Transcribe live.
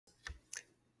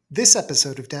This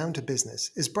episode of Down to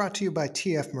Business is brought to you by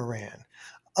TF Moran,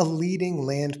 a leading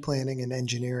land planning and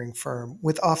engineering firm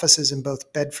with offices in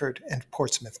both Bedford and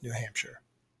Portsmouth, New Hampshire.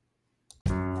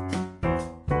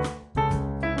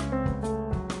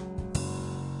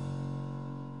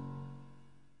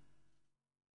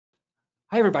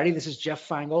 Hi, everybody. This is Jeff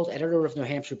Feingold, editor of New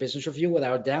Hampshire Business Review, with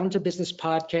our Down to Business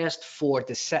podcast for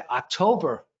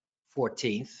October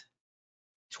 14th,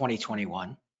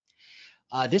 2021.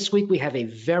 This week, we have a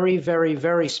very, very,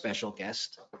 very special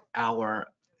guest, a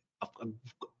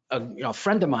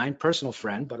friend of mine, personal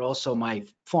friend, but also my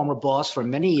former boss for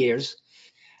many years,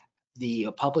 the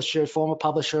former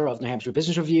publisher of New Hampshire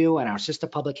Business Review and our sister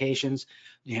publications,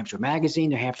 New Hampshire Magazine,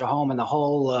 New Hampshire Home, and the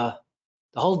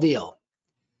whole deal.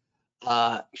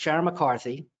 Sharon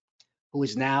McCarthy, who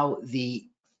is now the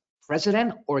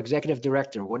president or executive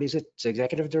director. What is it? It's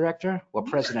executive director or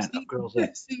president of Girls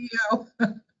Inc? CEO.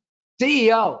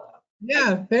 CEO.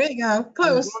 Yeah, there you go.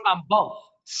 Close. I'm both.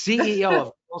 CEO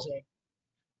of Girls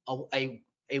Inc.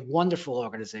 A wonderful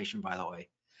organization, by the way.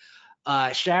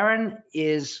 Sharon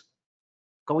is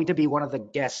going to be one of the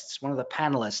guests, one of the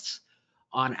panelists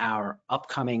on our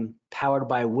upcoming Powered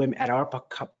by Women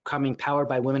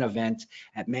event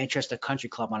at Manchester Country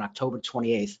Club on October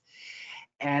 28th.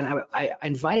 And I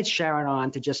invited Sharon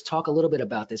on to just talk a little bit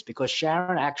about this, because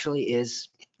Sharon actually is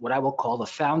what I will call the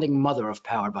founding mother of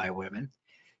Powered by Women.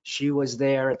 She was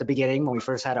there at the beginning when we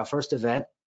first had our first event,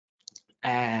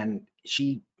 and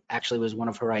she actually was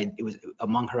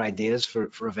among her ideas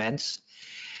for events.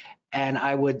 And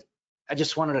I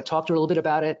just wanted to talk to her a little bit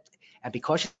about it. And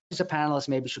because she's a panelist,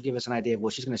 maybe she'll give us an idea of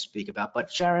what she's going to speak about.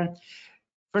 But Sharon,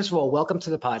 first of all, welcome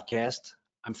to the podcast.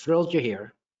 I'm thrilled you're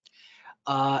here.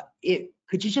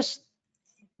 Could you just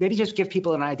give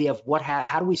people an idea of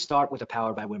how do we start with the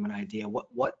Powered by Women idea?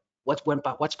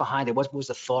 What's behind it? What was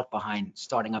the thought behind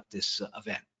starting up this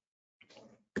event?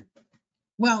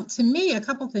 Well, to me, a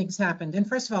couple things happened. And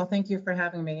first of all, thank you for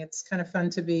having me. It's kind of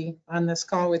fun to be on this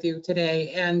call with you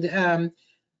today. And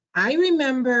I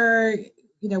remember,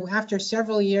 after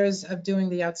several years of doing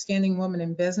the Outstanding Woman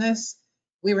in Business,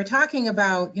 we were talking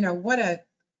about, what a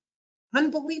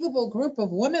unbelievable group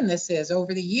of women this is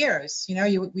over the years.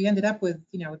 We ended up with,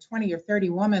 20 or 30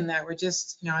 women that were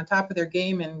just, on top of their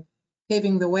game and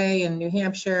paving the way in New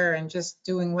Hampshire and just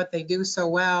doing what they do so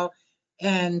well,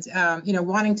 and,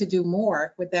 wanting to do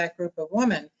more with that group of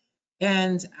women.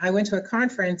 And I went to a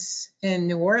conference in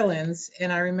New Orleans,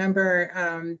 and I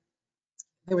remember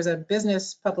there was a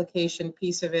business publication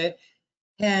piece of it,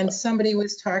 and somebody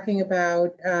was talking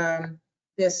about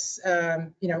this,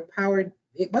 powered,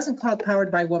 it wasn't called Powered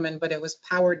by Woman, but it was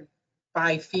Powered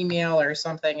by Female or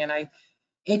something. And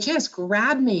it just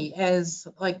grabbed me as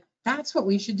like, that's what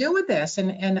we should do with this,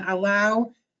 and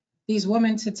allow these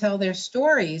women to tell their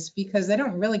stories, because they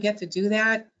don't really get to do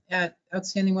that at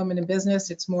Outstanding Women in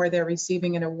Business. It's more they're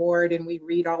receiving an award and we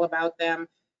read all about them.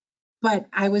 But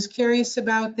I was curious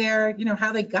about their,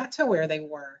 how they got to where they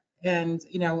were, and,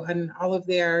 and all of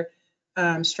their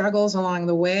struggles along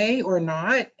the way or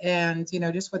not, and,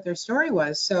 just what their story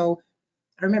was. So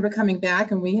I remember coming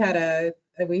back, and we had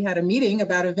a meeting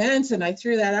about events, and I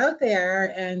threw that out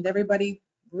there, and everybody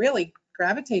really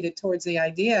gravitated towards the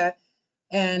idea.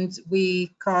 And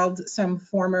we called some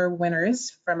former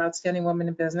winners from Outstanding Women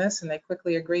in Business, and they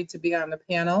quickly agreed to be on the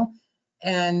panel.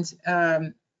 And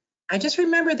I just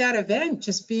remember that event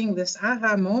just being this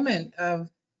aha moment of,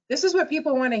 this is what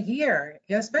people want to hear,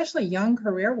 especially young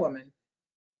career women,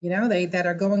 that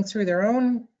are going through their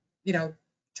own,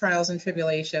 trials and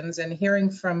tribulations, and hearing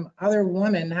from other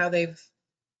women how they've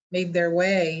made their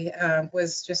way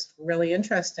was just really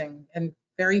interesting and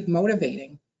very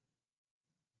motivating.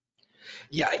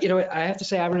 Yeah, I have to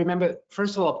say, I remember,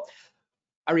 first of all,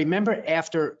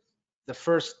 after the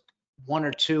first one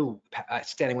or two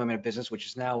Standing Women in Business, which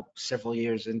is now several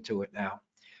years into it now,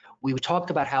 we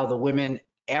talked about how the women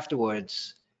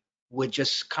afterwards would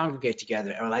just congregate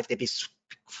together, or like they'd be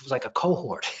like a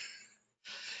cohort.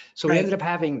 So we ended up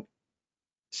having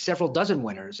several dozen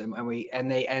winners, and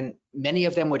many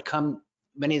of them would come.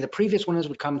 Many of the previous winners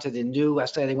would come to the new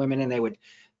Outstanding Women, and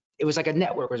it was like a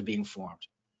network was being formed.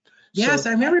 Yes,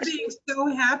 I remember being so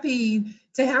happy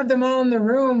to have them all in the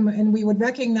room, and we would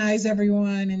recognize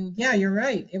everyone. And yeah, you're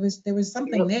right. There was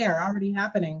something there already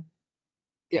happening.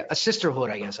 Yeah, a sisterhood,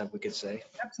 I guess we could say.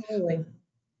 Absolutely.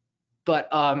 But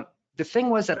the thing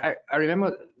was that I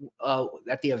remember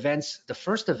at the events, the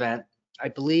first event,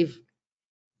 I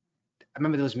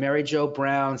remember there was Mary Jo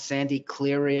Brown, Sandy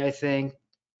Cleary, I think,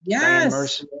 yes, Diane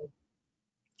Mercer,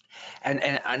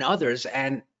 and others,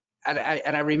 and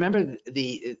I remember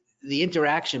the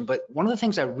interaction. But one of the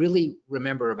things I really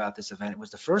remember about this event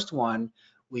was the first one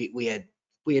we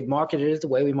had marketed it the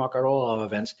way we market all our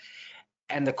events.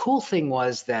 And the cool thing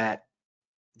was that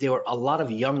there were a lot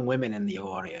of young women in the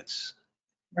audience.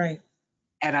 Right.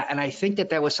 And I think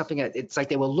that was something that it's like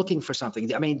they were looking for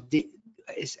something. I mean,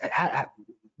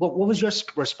 what was your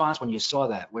response when you saw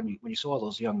that, when you saw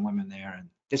those young women there, and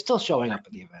they're still showing up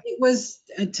at the event? It was,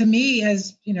 to me,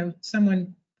 as you know,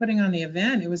 someone putting on the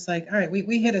event, it was like, all right,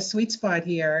 we hit a sweet spot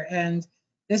here, and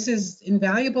this is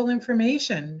invaluable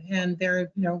information. And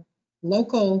they're, you know,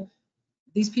 local.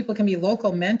 These people can be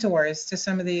local mentors to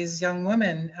some of these young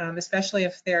women, especially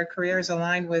if their careers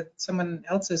align with someone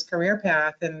else's career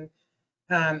path. And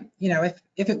you know,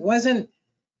 if it wasn't,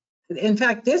 in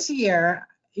fact, this year,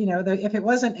 you know, if it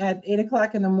wasn't at 8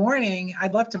 o'clock in the morning,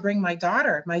 I'd love to bring my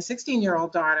daughter, my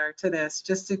 16-year-old daughter, to this,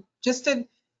 just to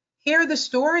hear the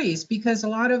stories, because a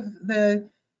lot of the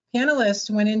panelists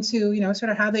went into, you know,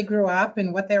 sort of how they grew up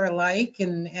and what they were like,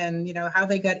 and you know, how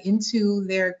they got into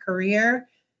their career.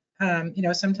 You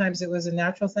know, sometimes it was a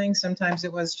natural thing, sometimes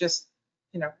it was just,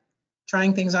 you know,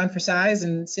 trying things on for size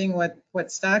and seeing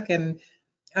what stuck. And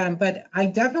but I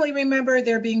definitely remember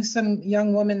there being some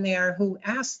young woman there who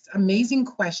asked amazing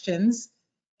questions,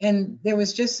 and there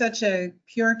was just such a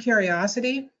pure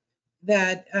curiosity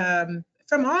that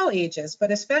from all ages,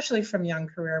 but especially from young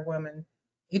career women,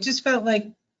 it just felt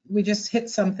like we just hit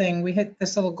something. We hit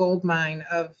this little gold mine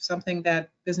of something that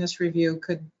Business Review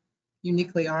could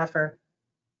uniquely offer.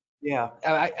 Yeah,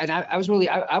 I was really,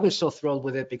 I was so thrilled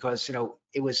with it, because, you know,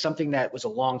 it was something that was a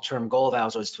long-term goal of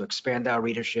ours, was to expand our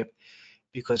readership.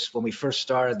 Because when we first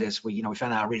started this, we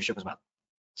found out our readership was about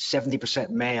 70%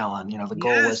 male, and, you know, the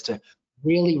goal was to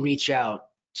really reach out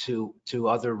to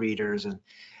other readers, and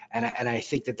I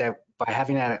think that by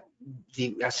having that,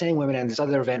 the Outstanding Women and this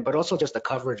other event, but also just the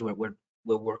coverage we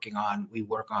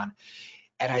work on,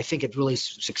 and I think it really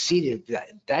succeeded.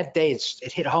 That day,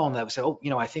 it hit home that we said, oh,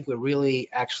 you know, I think we really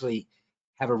actually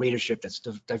have a readership that's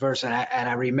diverse. And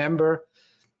I remember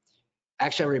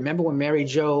when Mary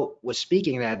Jo was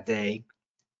speaking that day,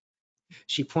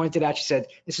 she pointed out, she said,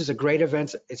 this is a great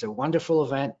event. It's a wonderful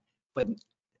event, but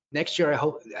next year,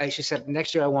 she said,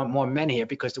 next year I want more men here,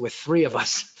 because there were 3 of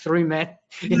us, 3 men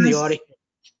in the audience.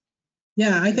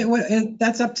 Yeah, I think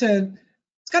that's up to,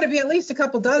 it's got to be at least a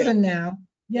couple dozen now.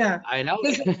 Yeah. I know.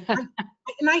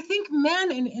 And I think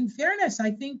men, in fairness,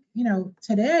 I think, you know,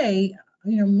 today,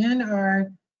 you know, men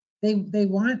are, they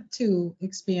want to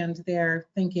expand their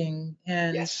thinking,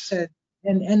 and Yes.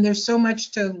 and there's so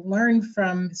much to learn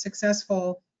from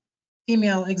successful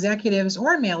female executives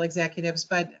or male executives,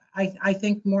 but I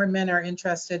think more men are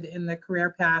interested in the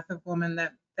career path of women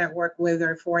that work with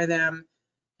or for them.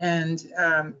 And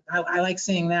I like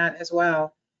seeing that as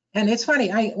well. And it's funny,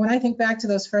 when I think back to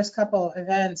those first couple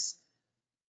events,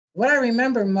 what I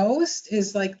remember most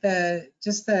is like the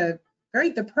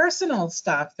personal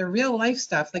stuff, the real life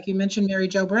stuff. Like you mentioned, Mary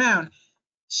Jo Brown.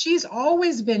 She's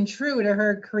always been true to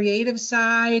her creative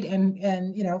side,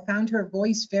 and you know, found her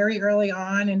voice very early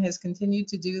on and has continued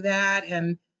to do that.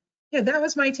 And yeah, that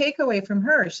was my takeaway from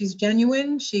her. She's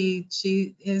genuine. She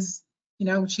is, you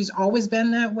know, she's always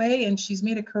been that way, and she's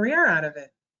made a career out of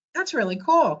it. That's really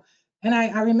cool. And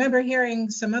I remember hearing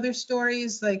some other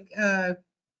stories, like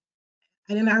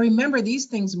and I remember these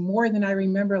things more than I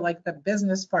remember like the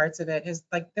business parts of it, is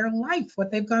like their life,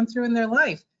 what they've gone through in their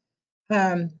life.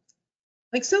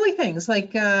 Like silly things,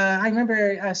 like I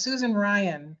remember Susan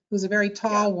Ryan, who's a very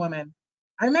tall woman.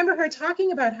 I remember her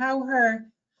talking about how her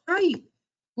height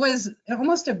was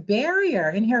almost a barrier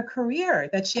in her career,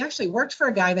 that she actually worked for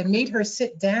a guy that made her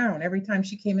sit down every time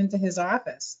she came into his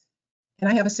office. And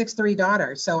I have a 6'3"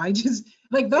 daughter, so I just,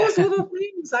 like those little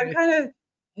things, I kind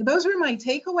of, those were my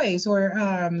takeaways.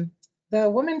 Or the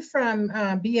woman from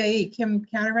BAE, Kim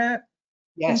Carteret.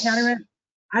 Yes. Kim Carteret.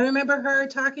 I remember her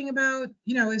talking about,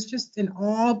 you know, it's just an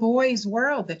all boys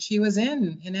world that she was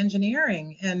in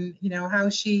engineering, and, you know, how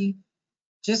she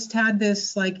just had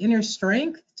this like inner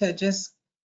strength to just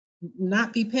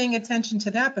not be paying attention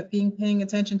to that, but paying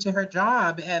attention to her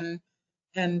job, and,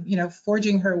 you know,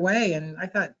 forging her way. And I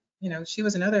thought, you know, she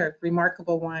was another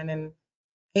remarkable one. And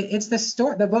it's the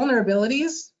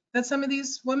vulnerabilities that some of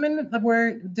these women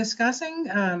were discussing.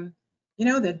 You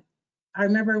know, that I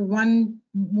remember one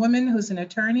woman who's an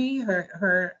attorney,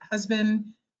 her husband,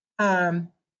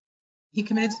 he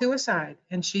committed suicide,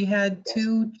 and she had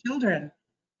 2 children.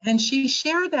 And she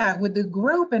shared that with the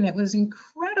group, and it was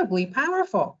incredibly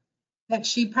powerful that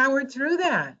she powered through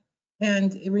that.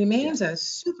 And it remains a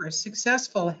super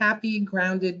successful, happy,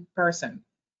 grounded person.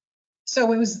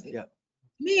 So it was, to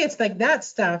me, it's like that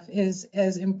stuff is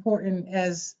as important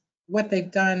as what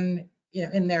they've done,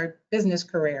 in their business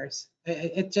careers.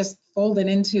 It just folded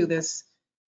into this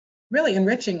really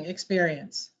enriching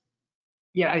experience.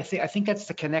 Yeah, I think that's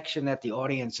the connection that the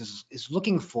audience is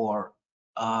looking for,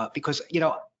 because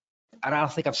I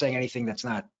don't think I'm saying anything that's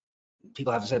not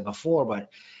people haven't said before, but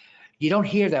you don't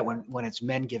hear that when it's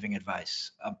men giving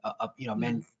advice.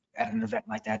 Men at an event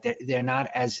like that, they're not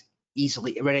as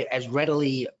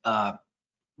readily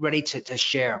ready to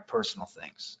share personal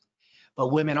things. But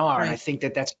women are, Right. and I think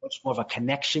that's much more of a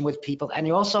connection with people. And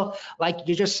you also, like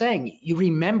you're just saying, you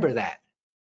remember that.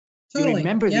 Totally. You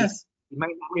remember Yes. you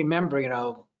might not remember,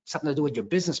 something to do with your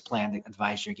business plan, the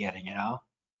advice you're getting, And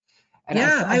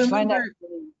Yeah, I find that remember.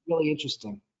 really, really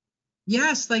interesting.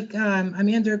 Yes, like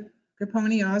Amanda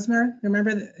Grapponi Osmer.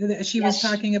 Remember that she was Yes.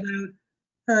 talking about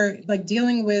her like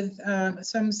dealing with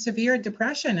some severe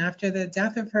depression after the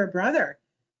death of her brother,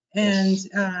 and Yes.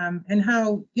 and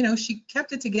how she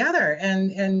kept it together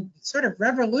and sort of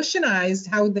revolutionized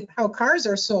how cars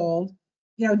are sold,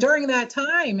 during that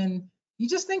time. And you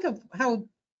just think of how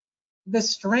the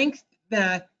strength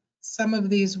that some of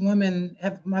these women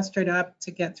have mustered up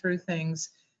to get through things,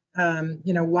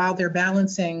 while they're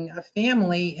balancing a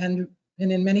family and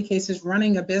in many cases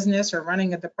running a business or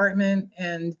running a department.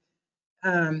 And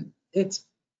it's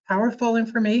powerful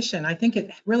information. I think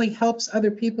it really helps other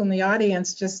people in the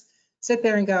audience just sit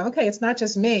there and go, okay, it's not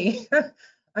just me.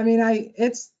 I mean,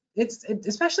 it's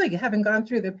especially having gone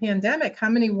through the pandemic, how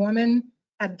many women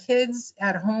had kids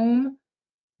at home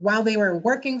while they were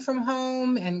working from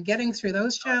home and getting through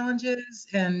those challenges.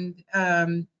 And, I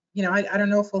don't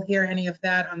know if we'll hear any of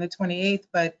that on the 28th,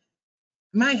 but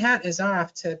my hat is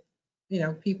off to,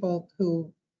 people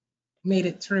who made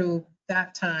it through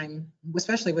that time,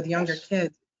 especially with younger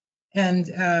kids. And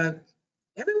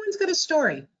everyone's got a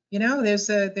story.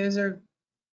 There's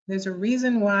a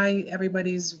reason why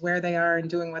everybody's where they are and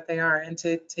doing what they are. And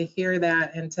to hear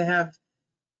that and to have,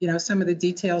 some of the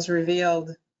details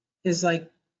revealed is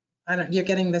like, you're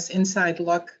getting this inside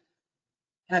look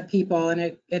at people,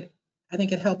 and I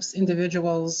think it helps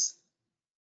individuals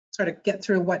sort of get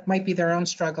through what might be their own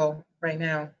struggle right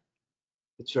now.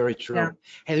 It's very true. Yeah.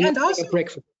 Hey, we And have to also, take a break.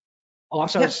 I'm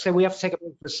sorry. Yeah. So we have to take a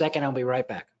break for a second. I'll be right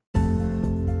back.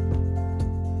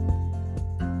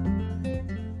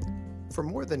 For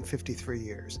more than 53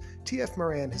 years, TF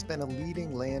Moran has been a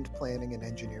leading land planning and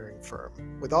engineering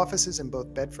firm. With offices in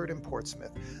both Bedford and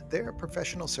Portsmouth, their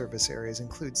professional service areas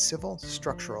include civil,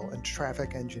 structural, and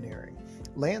traffic engineering,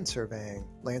 land surveying,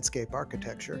 landscape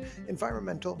architecture,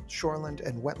 environmental, shoreland,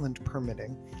 and wetland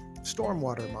permitting,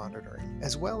 stormwater monitoring,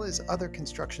 as well as other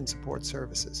construction support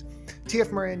services.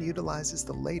 TF Moran utilizes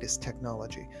the latest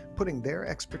technology, putting their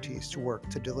expertise to work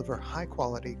to deliver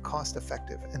high-quality,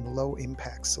 cost-effective, and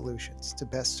low-impact solutions to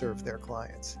best serve their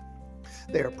clients.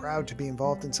 They are proud to be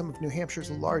involved in some of New Hampshire's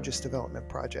largest development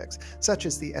projects, such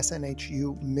as the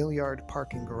SNHU Millyard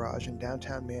Parking Garage in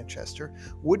downtown Manchester,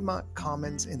 Woodmont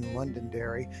Commons in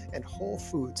Londonderry, and Whole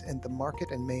Foods and the Market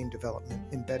and Main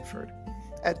development in Bedford.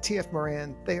 At TF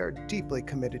Moran, they are deeply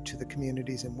committed to the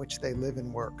communities in which they live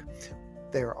and work.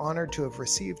 They are honored to have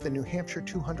received the New Hampshire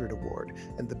 200 Award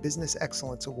and the Business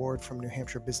Excellence Award from New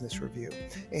Hampshire Business Review,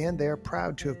 and they are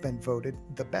proud to have been voted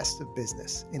the best of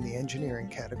business in the engineering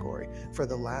category for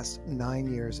the last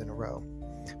 9 years in a row.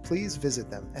 Please visit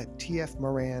them at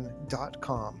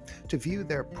tfmoran.com to view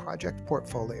their project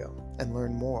portfolio and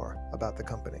learn more about the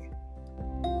company.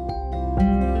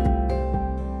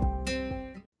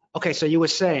 Okay, so you were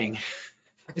saying,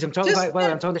 I'm talking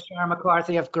to Sharon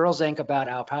McCarthy of Girls Inc. about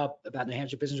New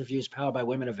Hampshire Business Review's Powered by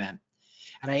Women event,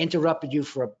 and I interrupted you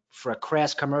for a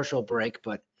crass commercial break,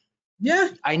 but yeah,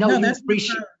 I know you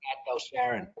appreciate that, though,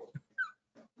 Sharon.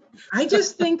 I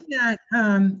just think that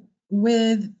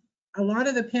with a lot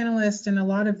of the panelists and a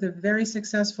lot of the very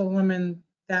successful women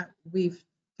that we've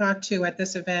talked to at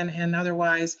this event and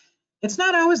otherwise, it's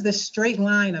not always the straight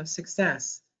line of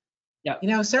success.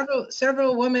 Yeah.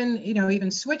 Several women,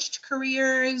 even switched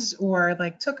careers or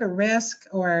like took a risk,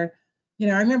 or, I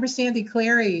remember Sandy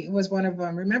Clary was one of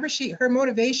them. Remember her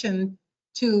motivation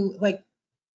to like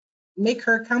make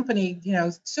her company,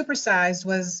 supersized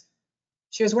was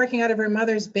she was working out of her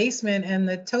mother's basement and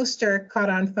the toaster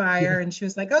caught on fire and she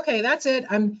was like, okay, that's it.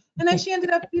 And then she ended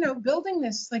up, building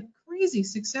this like crazy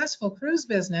successful cruise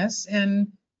business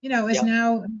and, is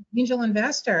now an angel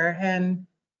investor and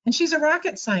she's a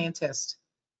rocket scientist.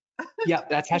 Yeah,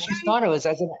 that's how she started.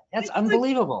 That's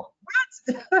unbelievable.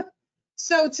 Like, what?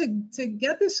 So to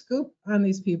get the scoop on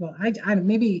these people,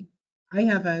 maybe I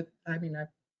have an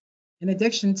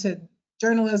addiction to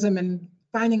journalism and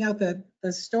finding out the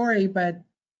story, but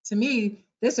to me,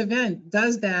 this event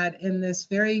does that in this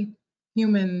very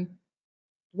human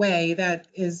way that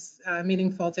is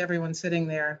meaningful to everyone sitting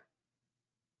there.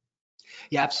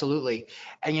 Yeah, absolutely.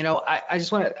 And I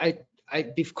just want to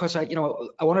because I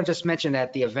want to just mention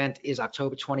that the event is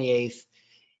October 28th.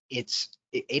 It's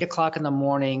 8 o'clock in the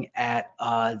morning at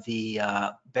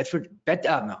the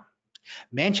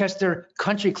Manchester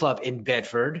Country Club in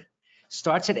Bedford.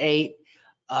 Starts at 8.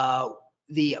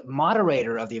 The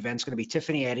moderator of the event is going to be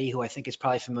Tiffany Eddy, who I think is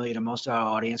probably familiar to most of our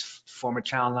audience, former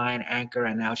Channel 9 anchor,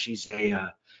 and now she's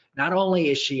not only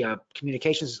is she a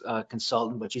communications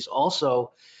consultant, but she's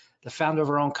also the founder of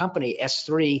her own company,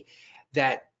 S3,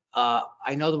 that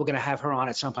I know that we're going to have her on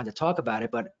at some point to talk about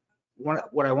it. But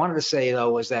what I wanted to say,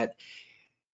 though, was that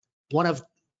one of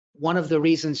the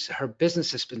reasons her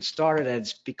business has been started and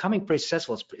it's becoming pretty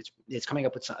successful, it's coming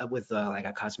up with like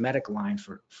a cosmetic line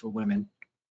for women,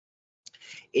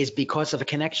 is because of a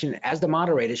connection. As the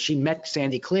moderator, she met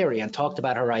Sandy Cleary and talked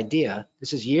about her idea.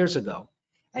 This is years ago,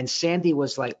 and Sandy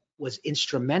was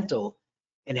instrumental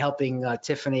in helping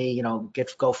Tiffany,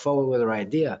 go forward with her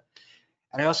idea.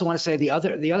 And I also want to say the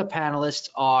other panelists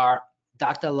are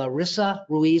Dr. Larissa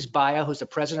Ruiz Baya, who's the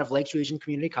president of Lakes Region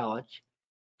Community College.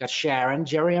 Got Sharon,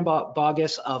 Jerry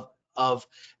Bogus of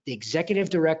the executive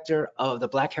director of the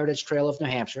Black Heritage Trail of New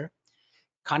Hampshire.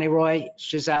 Connie Roy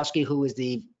Shizowski, who is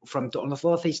from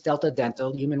Northeast Delta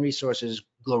Dental, human resources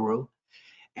guru,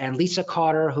 and Lisa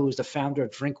Carter, who is the founder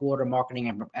of Drinkwater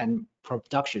Marketing and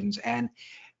Productions. And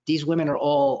these women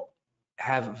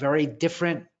have very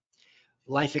different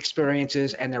life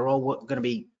experiences, and they're all going to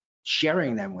be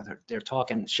sharing them with her. They're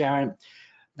talking. Sharon,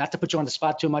 not to put you on the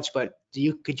spot too much, but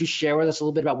could you share with us a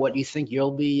little bit about what you think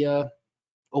you'll be, or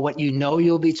what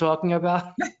you'll be talking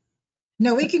about?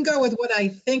 No, we can go with what I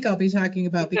think I'll be talking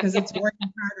about because it's work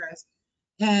in progress.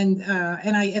 And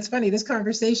it's funny, this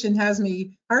conversation has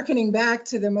me hearkening back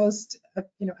to the most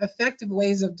effective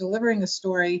ways of delivering a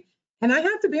story. And I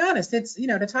have to be honest, it's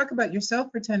to talk about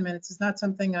yourself for 10 minutes is not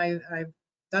something I've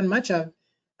done much of.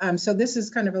 So this is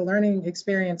kind of a learning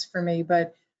experience for me.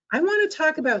 But I want to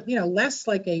talk about less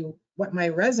like what my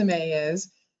resume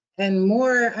is, and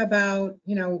more about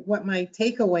what my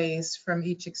takeaways from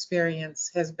each experience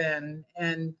has been,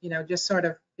 and just sort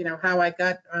of how I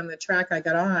got on the track I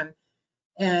got on.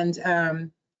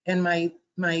 And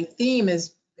my theme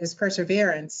is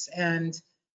perseverance. And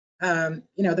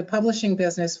the publishing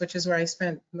business, which is where I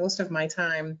spent most of my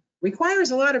time,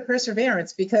 requires a lot of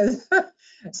perseverance, because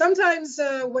sometimes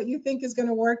what you think is going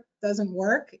to work doesn't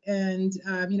work. And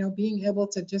being able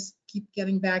to just keep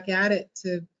getting back at it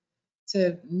to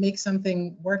make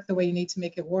something work the way you need to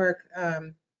make it work,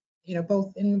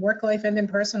 both in work life and in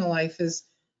personal life, is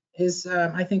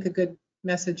I think a good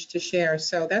message to share.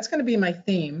 So that's going to be my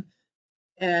theme.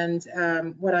 And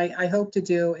what I hope to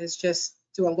do is just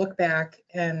do a look back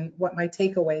and what my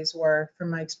takeaways were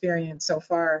from my experience so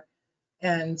far.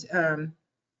 And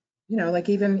like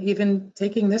even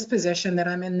taking this position that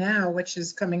I'm in now, which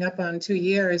is coming up on 2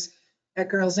 years at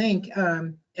Girls Inc.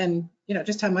 And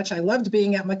just how much I loved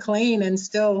being at McLean, and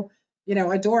still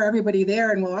adore everybody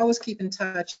there, and will always keep in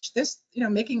touch. This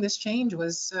making this change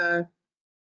was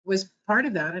part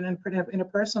of that, and in a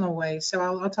personal way. So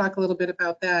I'll talk a little bit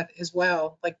about that as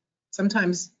well. Like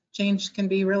sometimes change can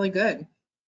be really good,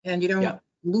 and you don't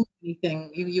lose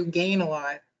anything. You gain a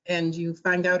lot, and you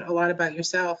find out a lot about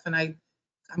yourself. And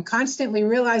I'm constantly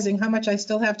realizing how much I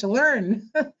still have to learn,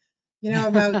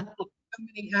 about so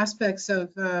many aspects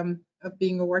of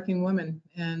being a working woman.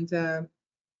 And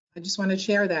I just want to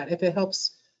share that. If it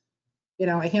helps,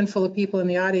 a handful of people in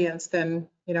the audience, then,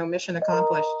 mission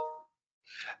accomplished.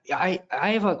 Yeah, I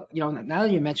have now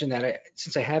that you mentioned that,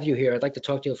 since I have you here, I'd like to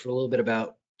talk to you for a little bit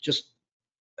about just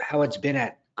how it's been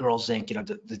at Girls Inc.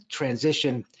 The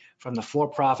transition from the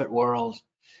for-profit world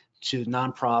to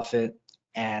nonprofit,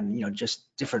 and just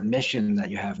different mission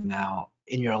that you have now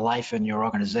in your life and your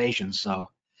organization. So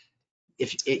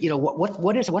if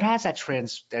what has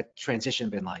that transition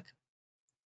been like?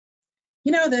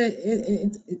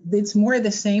 It's more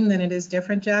the same than it is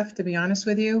different, Jeff, to be honest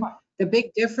with you. The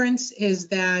big difference is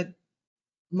that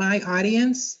my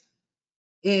audience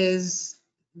is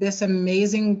this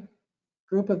amazing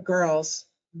group of girls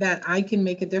that I can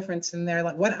make a difference in their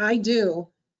life. What I do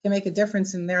can make a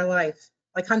difference in their life,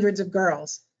 like hundreds of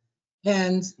girls.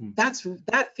 And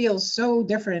that feels so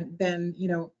different than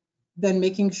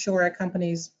making sure a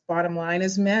company's bottom line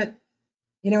is met.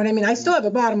 You know what I mean? I still have a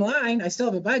bottom line, I still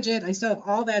have a budget, I still have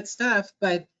all that stuff,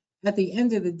 but at the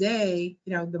end of the day,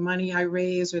 the money I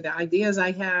raise, or the ideas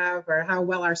I have, or how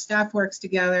well our staff works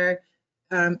together,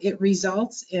 it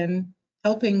results in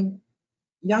helping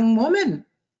young women.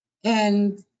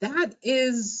 And that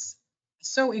is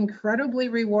so incredibly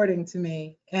rewarding to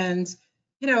me. And,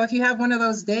 you know, if you have one of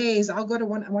those days, I'll go to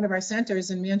one of our centers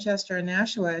in Manchester and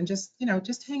Nashua and just, you know,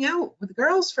 just hang out with the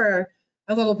girls for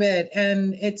a little bit.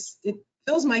 And it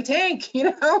fills my tank, you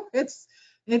know,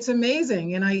 it's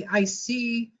amazing. And I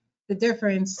see the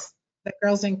difference that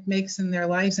Girls Inc. makes in their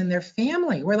lives and their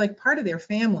family. We're like part of their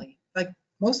family. Like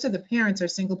most of the parents are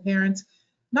single parents,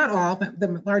 not all, but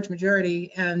the large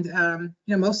majority. And, you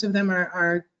know, most of them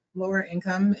are lower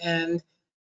income, and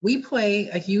we play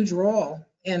a huge role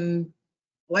in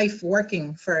life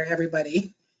working for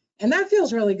everybody. And that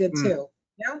feels really good too.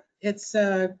 You know, it's,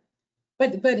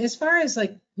 but as far as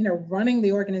like, you know, running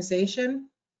the organization,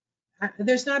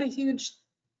 there's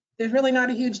really not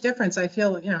a huge difference. I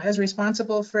feel, you know, as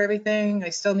responsible for everything, I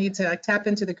still need to tap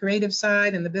into the creative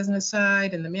side and the business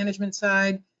side and the management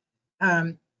side.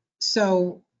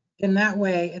 So in that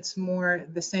way, it's more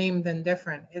the same than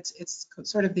different. It's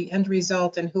sort of the end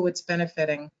result and who it's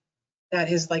benefiting. That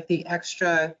is like the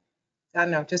extra, I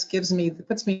don't know, just puts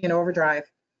me in overdrive,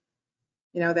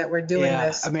 you know, that we're doing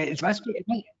this. I mean, it must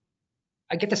be,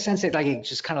 I get the sense that like it's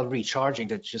just kind of recharging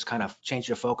to just kind of change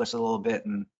your focus a little bit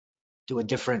and do a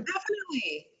different,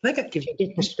 Definitely. Like give you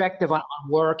a perspective on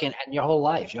work and your whole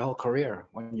life, your whole career.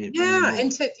 When you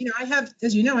and you know, I have,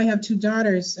 as you know, I have two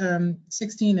daughters,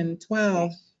 16 and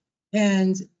 12,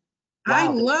 and I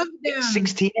wow, love them.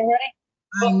 16 already?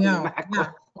 I know,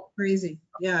 yeah, crazy.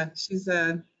 Yeah, she's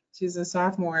a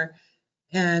sophomore,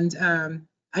 and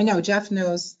I know Jeff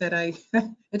knows that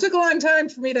it took a long time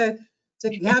for me to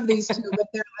have these two, but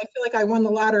I feel like I won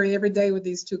the lottery every day with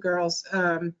these two girls.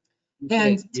 And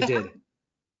you did.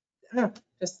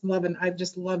 I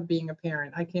just love being a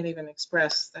parent. I can't even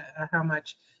express how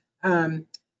much.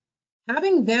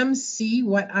 Having them see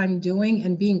what I'm doing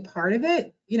and being part of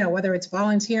it, you know, whether it's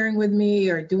volunteering with me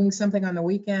or doing something on the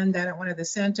weekend down at one of the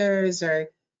centers, or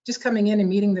just coming in and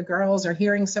meeting the girls or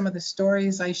hearing some of the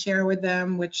stories I share with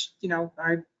them, which, you know,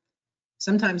 are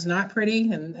sometimes not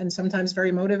pretty and sometimes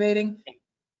very motivating.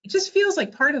 It just feels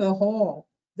like part of the whole.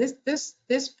 This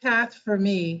path for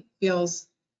me feels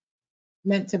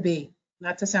meant to be.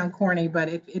 Not to sound corny, but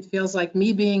it feels like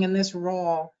me being in this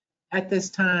role at this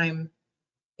time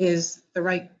is the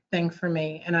right thing for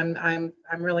me, and I'm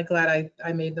really glad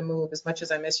I made the move. As much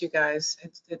as I miss you guys,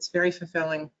 it's very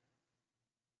fulfilling.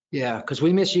 Yeah, because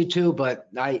we miss you too, but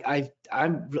I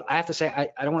have to say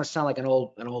I don't want to sound like an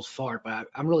old fart, but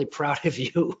I'm really proud of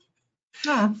you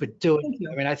for doing it.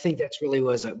 I mean, I think that's really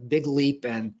was a big leap,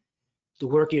 and the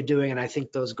work you're doing, and I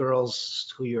think those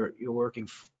girls who you're working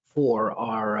for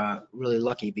are really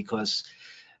lucky because,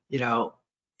 you know,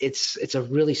 it's a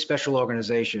really special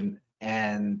organization,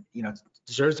 and you know,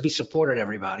 deserves to be supported,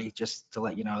 everybody, just to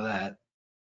let you know that.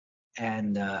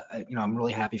 And you know, I'm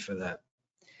really happy for that.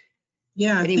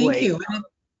 Yeah, Anyway, thank you.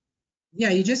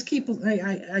 Yeah, you just keep,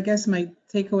 I guess my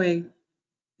takeaway,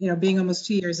 you know, being almost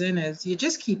 2 years in, is you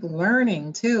just keep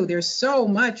learning too. There's so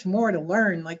much more to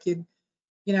learn. Like you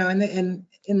know, and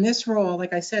in this role,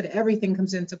 like I said, everything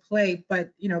comes into play. But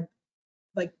you know,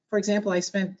 like for example, I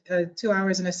spent 2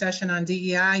 hours in a session on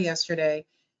DEI yesterday,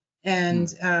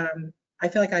 and I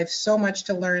feel like I have so much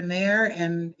to learn there,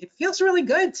 and it feels really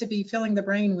good to be filling the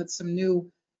brain with some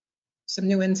new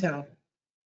intel.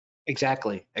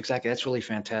 Exactly. That's really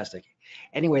fantastic.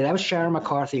 Anyway, that was Sharon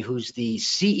McCarthy, who's the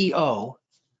CEO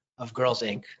of Girls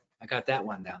Inc. I got that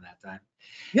one down that time.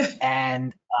 Yeah.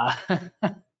 And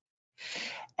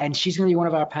and she's going to be one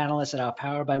of our panelists at our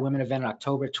Powered by Women event on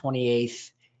October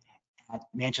 28th at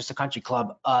Manchester Country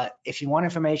Club. If you want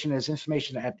information, there's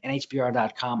information at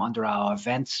nhbr.com under our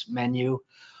events menu.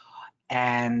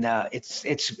 And it's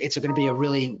going to be a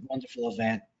really wonderful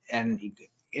event. And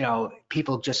you know,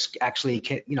 people just actually,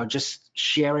 you know, just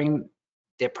sharing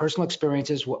their personal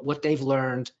experiences, what they've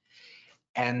learned,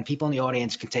 and people in the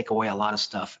audience can take away a lot of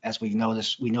stuff. As we know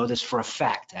this for a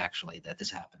fact, actually, that this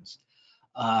happens.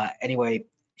 Anyway,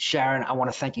 Sharon, I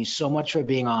want to thank you so much for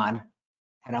being on,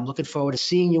 and I'm looking forward to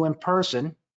seeing you in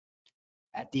person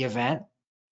at the event,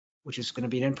 which is going to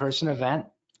be an in-person event,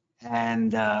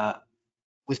 and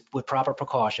with proper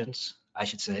precautions, I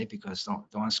should say, because don't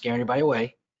want to scare anybody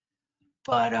away.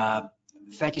 But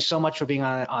thank you so much for being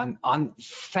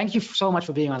thank you so much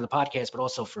for being on the podcast, but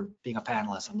also for being a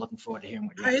panelist. I'm looking forward to hearing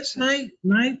what you have to say. It's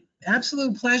my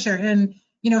absolute pleasure. And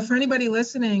you know, for anybody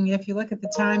listening, if you look at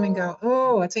the time and go,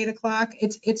 oh, it's 8 o'clock,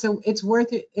 it's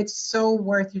worth it. It's so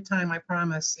worth your time. I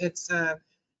promise. It's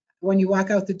when you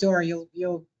walk out the door,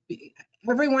 you'll be,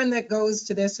 everyone that goes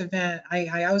to this event,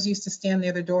 I always used to stand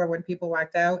near the door when people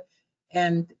walked out,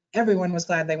 and everyone was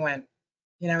glad they went.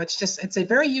 You know, it's a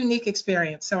very unique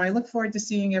experience. So I look forward to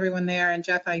seeing everyone there. And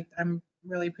Jeff, I'm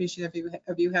really appreciative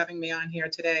of you having me on here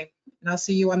today. And I'll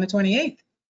see you on the 28th.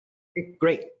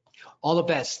 Great. All the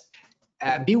best.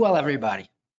 Be well, everybody.